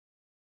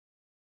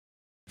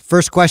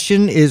First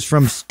question is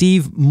from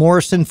Steve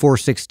Morrison,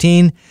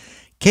 416.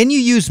 Can you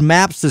use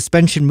MAP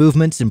suspension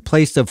movements in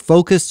place of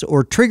focus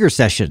or trigger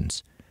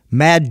sessions?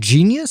 Mad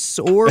genius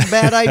or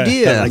bad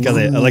idea? I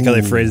like how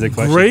they phrase the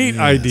question. Great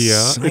idea.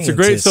 It's a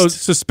great. So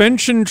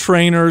suspension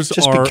trainers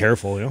be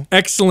careful, you know?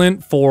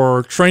 Excellent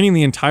for training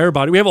the entire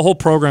body. We have a whole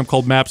program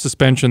called MAP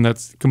Suspension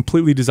that's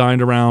completely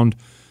designed around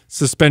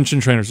suspension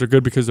trainers. They're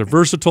good because they're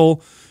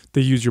versatile.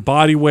 They use your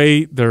body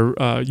weight.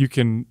 You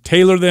can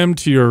tailor them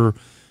to your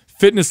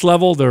fitness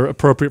level. They're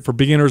appropriate for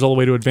beginners all the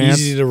way to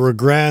advanced. Easy to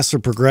regress or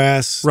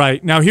progress.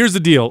 Right. Now, here's the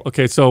deal.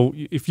 Okay, so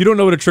if you don't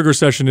know what a trigger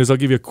session is, I'll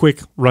give you a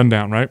quick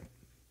rundown, right?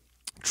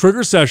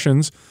 Trigger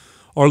sessions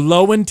are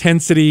low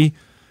intensity,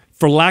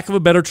 for lack of a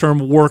better term,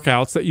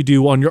 workouts that you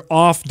do on your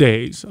off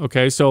days.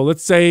 Okay, so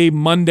let's say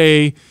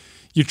Monday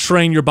you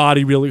train your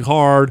body really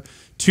hard.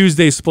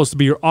 Tuesday is supposed to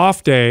be your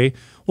off day.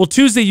 Well,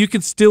 Tuesday you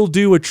could still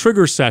do a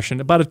trigger session,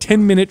 about a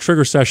 10-minute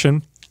trigger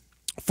session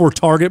for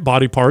target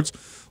body parts,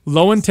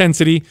 low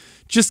intensity,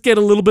 just get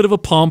a little bit of a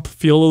pump,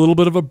 feel a little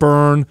bit of a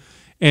burn,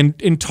 and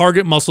in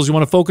target muscles you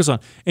want to focus on.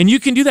 And you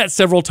can do that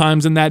several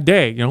times in that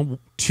day,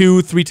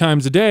 2-3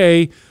 times a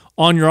day.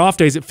 On your off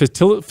days, it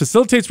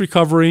facilitates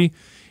recovery,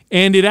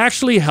 and it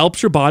actually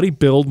helps your body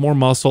build more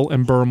muscle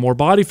and burn more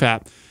body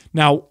fat.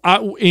 Now,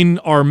 in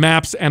our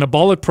MAPS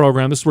anabolic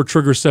program, this is where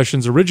trigger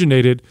sessions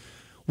originated,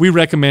 we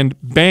recommend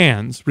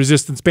bands,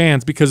 resistance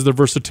bands, because of their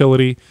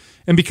versatility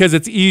and because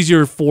it's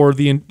easier for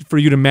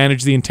you to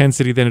manage the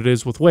intensity than it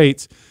is with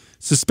weights.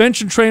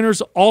 Suspension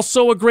trainers,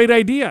 also a great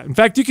idea. In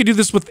fact, you can do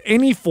this with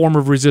any form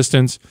of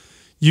resistance.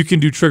 You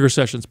can do trigger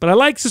sessions. But I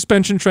like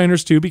suspension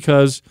trainers too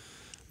because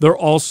they're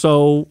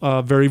also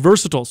very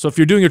versatile. So if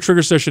you're doing a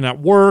trigger session at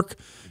work,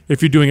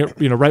 if you're doing it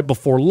right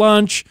before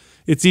lunch,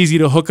 it's easy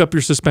to hook up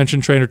your suspension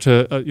trainer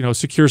to a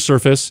secure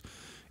surface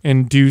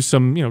and do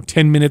some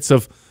 10 minutes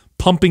of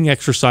pumping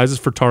exercises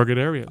for target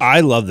areas.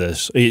 I love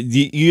this.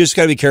 You just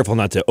got to be careful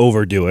not to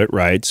overdo it,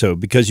 right? So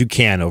because you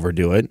can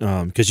overdo it,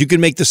 because you can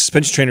make the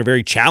suspension trainer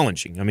very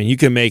challenging. I mean, you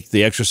can make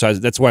the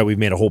exercise. That's why we've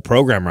made a whole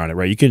program around it,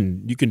 right? You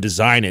can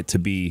design it to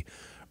be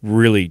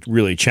really,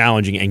 really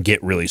challenging and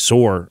get really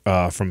sore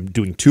from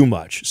doing too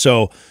much.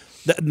 So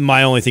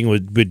my only thing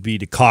would be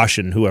to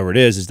caution whoever it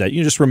is that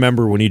you just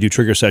remember when you do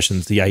trigger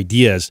sessions, the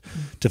idea is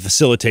to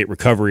facilitate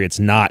recovery. It's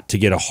not to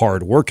get a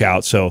hard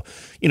workout. So,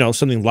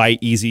 something light,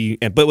 easy.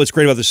 But what's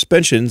great about the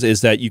suspensions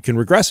is that you can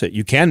regress it.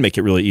 You can make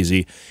it really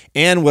easy.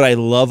 And what I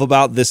love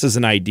about this as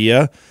an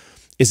idea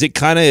is it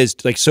kind of is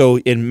like, so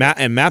in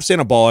MAPS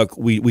Anabolic,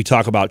 we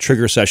talk about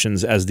trigger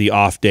sessions as the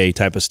off day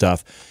type of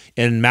stuff.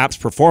 In MAPS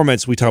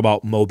Performance, we talk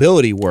about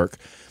mobility work.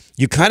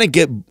 You kind of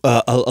get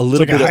a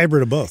little bit of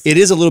hybrid of both. It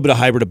is a little bit of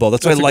hybrid of both.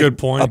 That's what I like. Good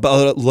point.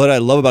 About what I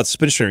love about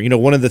suspension trainer.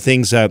 One of the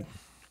things that,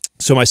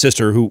 so my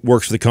sister who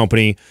works for the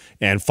company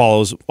and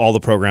follows all the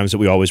programs that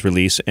we always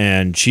release,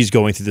 and she's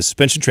going through the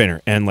suspension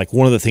trainer. And like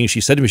one of the things she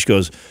said to me, she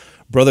goes,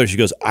 brother, she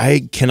goes,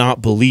 I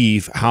cannot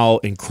believe how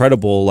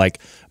incredible like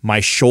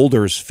my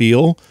shoulders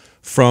feel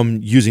from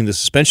using the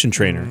suspension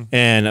trainer.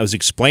 And I was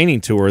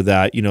explaining to her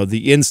that,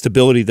 the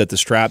instability that the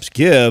straps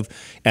give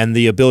and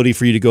the ability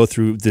for you to go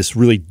through this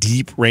really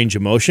deep range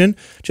of motion,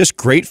 just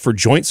great for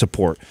joint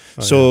support.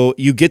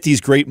 You get these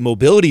great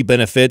mobility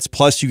benefits,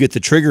 plus you get the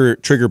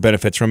trigger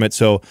benefits from it.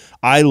 So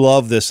I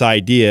love this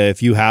idea,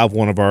 if you have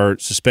one of our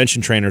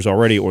suspension trainers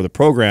already or the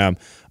program,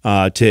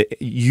 to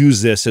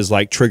use this as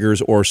like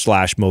triggers or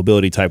 /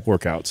 mobility type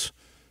workouts.